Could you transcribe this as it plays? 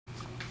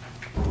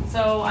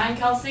So I'm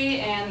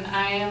Kelsey, and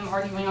I am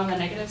arguing on the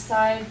negative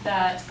side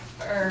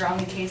or on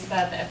the case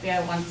that the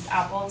FBI wants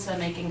Apple to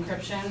make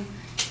encryption, and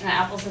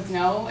that Apple says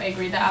no. I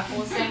agree that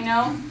Apple is saying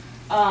no.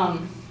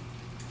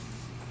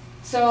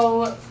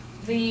 So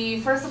the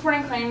first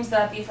supporting claims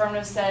that the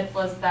affirmative said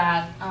was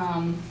that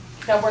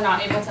that we're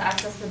not able to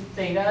access the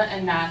data,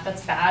 and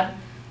that's bad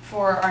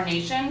for our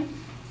nation.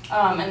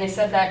 And they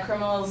said that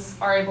criminals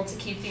are able to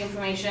keep the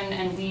information,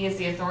 and we as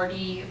the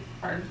authority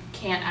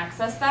can't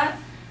access that.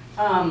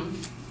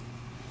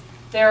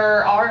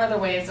 There are other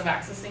ways of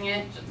accessing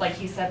it, like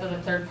he said, with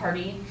a third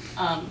party.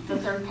 The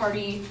third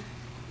party,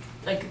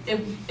 like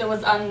it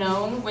was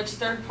unknown which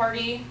third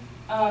party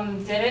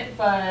did it,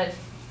 but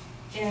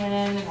in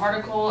an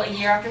article a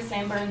year after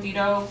San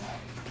Bernardino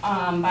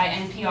by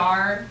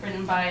NPR,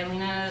 written by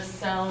Lena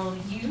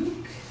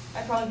Selyuk,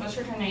 I probably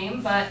butchered her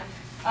name, but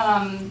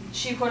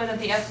she quoted that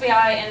the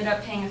FBI ended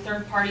up paying a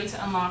third party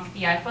to unlock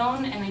the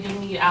iPhone, and they didn't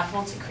need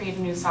Apple to create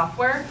a new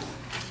software.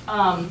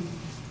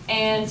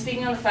 And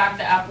speaking of the fact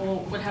that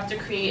Apple would have to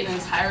create an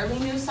entirely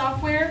new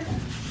software,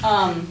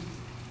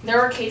 there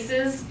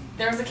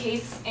was a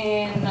case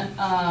in,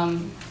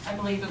 I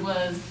believe it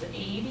was the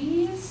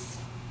 80s.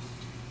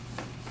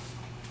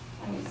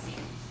 Let me see.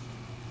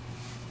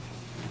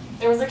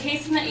 There was a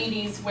case in the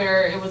 80s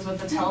where it was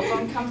with a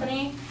telephone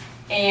company,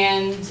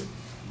 and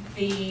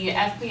the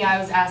FBI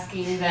was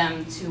asking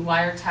them to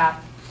wiretap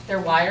their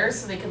wires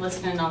so they could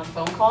listen in on the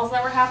phone calls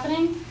that were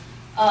happening.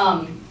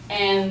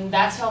 And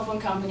that telephone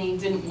company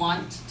didn't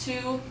want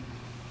to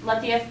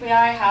let the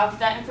FBI have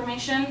that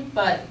information,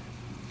 but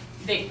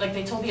they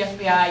told the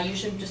FBI, you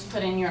should just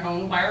put in your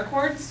own wire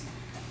cords.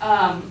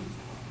 But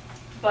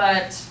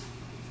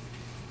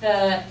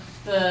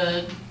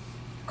the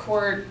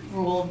court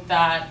ruled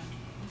that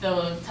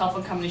the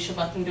telephone company should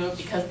let them do it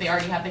because they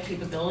already have the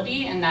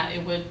capability, and that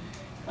it would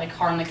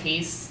harm the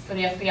case for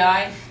the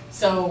FBI.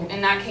 So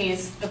in that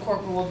case, the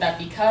court ruled that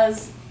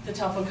because the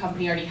telephone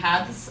company already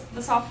had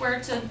the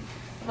software to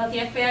let the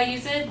FBI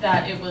use it,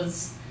 that it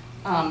was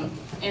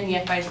in the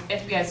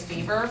FBI's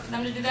favor for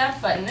them to do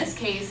that. But in this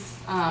case,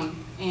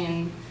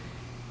 in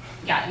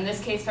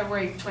this case,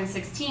 February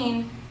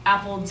 2016,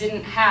 Apple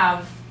didn't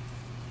have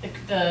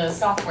the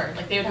software.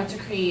 They would have to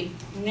create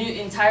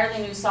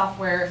entirely new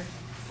software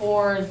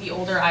for the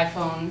older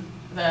iPhone,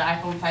 the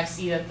iPhone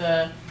 5C that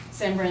the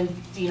San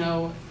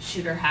Bernardino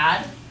shooter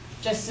had,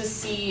 just to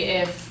see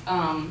if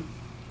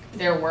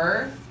there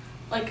were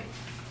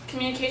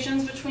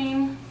communications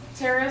between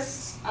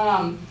terrorists.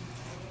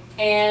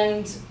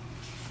 And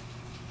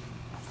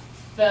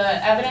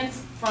the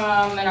evidence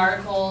from an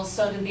article,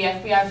 so did the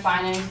FBI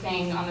find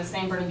anything on the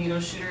San Bernardino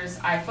shooter's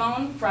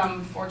iPhone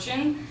from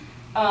Fortune?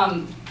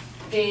 Robert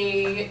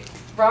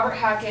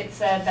Hackett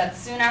said that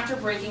soon after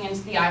breaking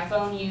into the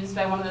iPhone used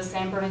by one of the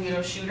San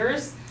Bernardino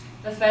shooters,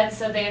 the Fed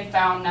said they had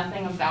found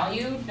nothing of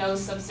value, no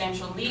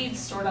substantial leads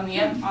stored on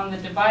the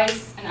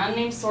device. An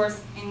unnamed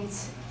source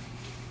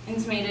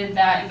intimated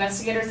that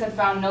investigators had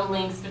found no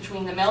links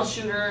between the male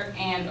shooter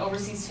and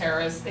overseas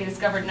terrorists. They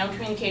discovered no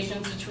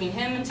communications between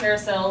him and terror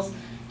cells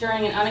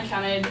during an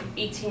unaccounted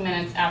 18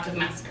 minutes after the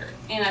massacre.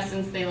 In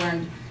essence, they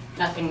learned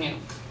nothing new.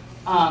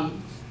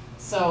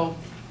 So,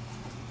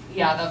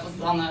 yeah, that was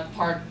on the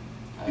part of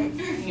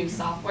new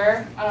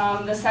software.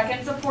 The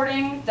second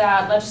supporting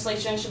that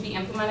legislation should be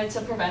implemented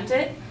to prevent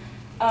it.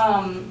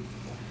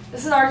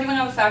 This is arguing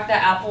on the fact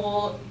that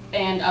Apple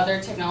and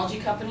other technology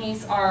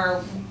companies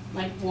are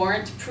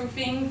warrant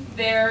proofing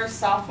their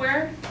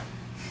software.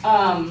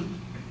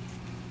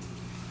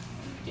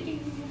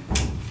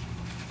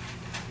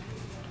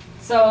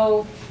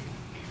 So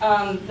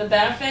the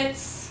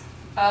benefits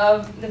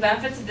of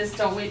this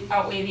don't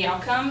outweigh the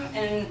outcome.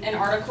 In an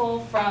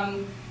article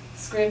from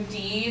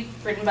ScribD,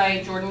 written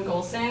by Jordan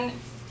Golson,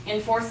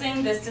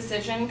 enforcing this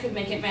decision could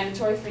make it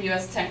mandatory for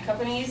U.S. tech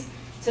companies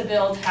to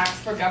build hacks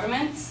for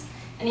governments.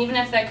 And even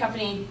if that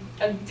company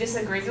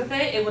disagrees with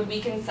it, it would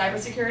weaken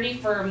cybersecurity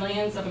for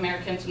millions of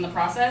Americans in the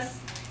process.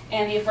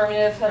 And the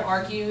affirmative had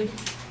argued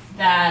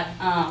that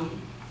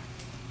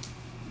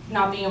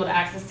not being able to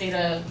access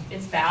data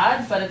is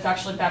bad, but it's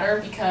actually better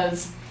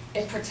because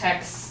it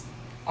protects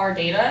our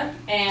data.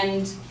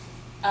 And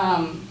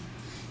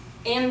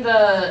in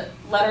the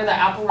letter that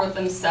Apple wrote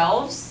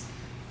themselves,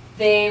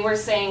 they were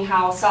saying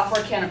how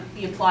software can't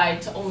be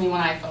applied to only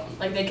one iPhone.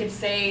 They could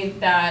say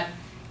that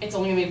it's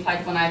only going to be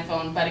applied to one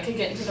iPhone, but it could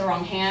get into the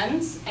wrong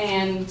hands,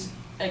 and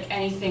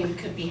anything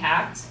could be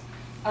hacked.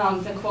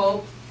 The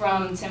quote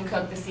from Tim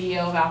Cook, the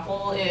CEO of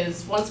Apple,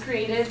 is, "Once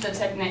created, the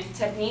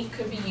technique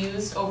could be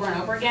used over and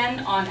over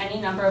again on any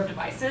number of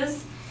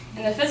devices.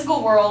 In the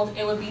physical world,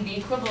 it would be the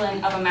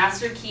equivalent of a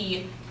master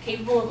key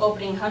capable of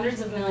opening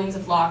hundreds of millions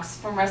of locks,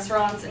 from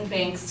restaurants and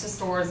banks to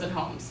stores and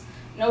homes.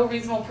 No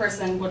reasonable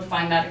person would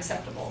find that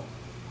acceptable."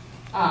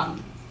 So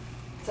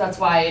that's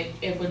why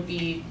it wouldn't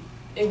be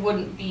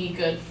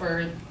good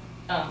for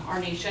our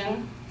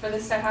nation for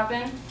this to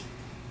happen.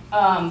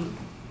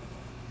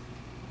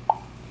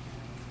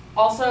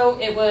 Also,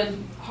 it would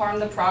harm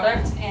the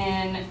product.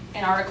 In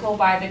an article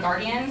by The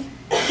Guardian,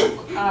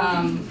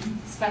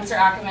 Spencer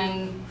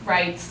Ackerman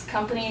writes,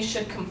 companies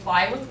should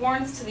comply with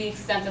warrants to the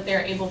extent that they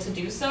are able to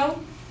do so,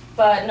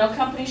 but no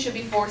company should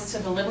be forced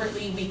to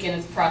deliberately weaken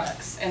its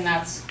products, and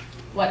that's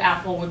what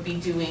Apple would be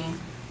doing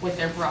with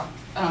their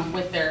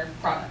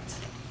product.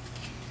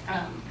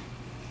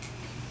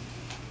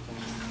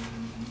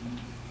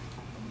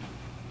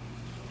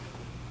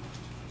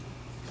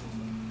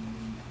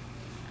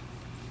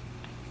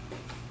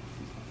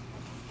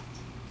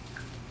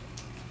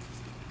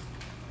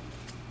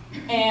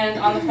 And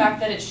on the fact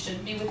that it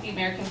should be with the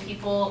American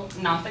people,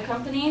 not the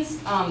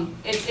companies,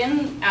 it's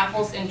in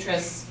Apple's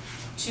interest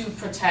to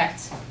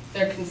protect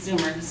their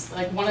consumers.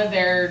 Like one of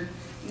their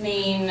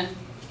main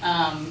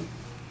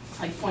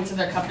points of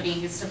their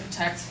company is to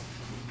protect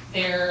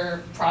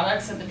their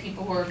products and the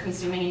people who are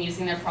consuming and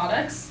using their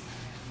products.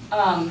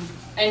 And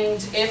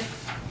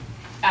if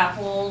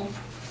Apple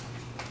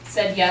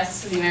said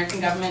yes to the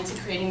American government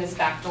to creating this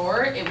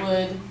backdoor, it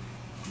would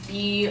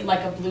be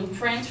like a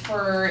blueprint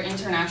for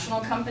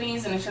international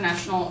companies and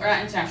international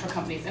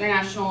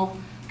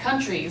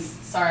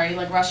countries,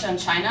 like Russia and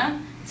China,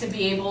 to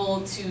be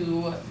able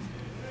to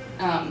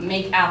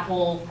make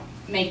Apple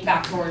make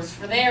backdoors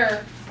for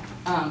their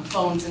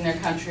phones in their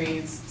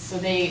countries, so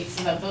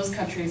that those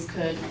countries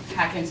could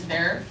hack into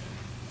their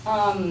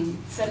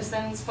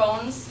citizens'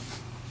 phones.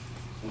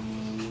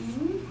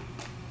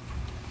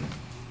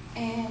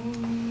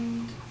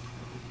 And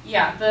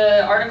yeah,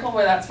 the article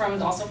where that's from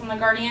is also from The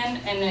Guardian,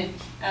 and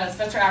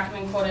Spencer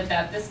Ackerman quoted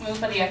that this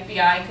move by the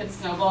FBI could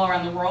snowball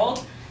around the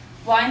world.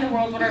 Why in the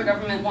world would our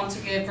government want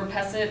to give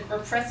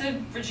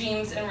repressive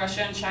regimes in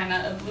Russia and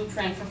China a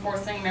blueprint for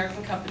forcing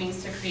American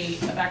companies to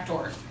create a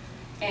backdoor?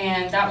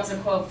 And that was a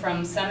quote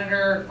from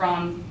Senator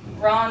Ron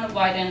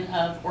Wyden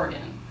of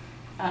Oregon.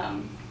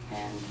 And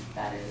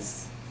that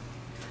is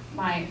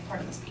my part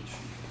of the speech.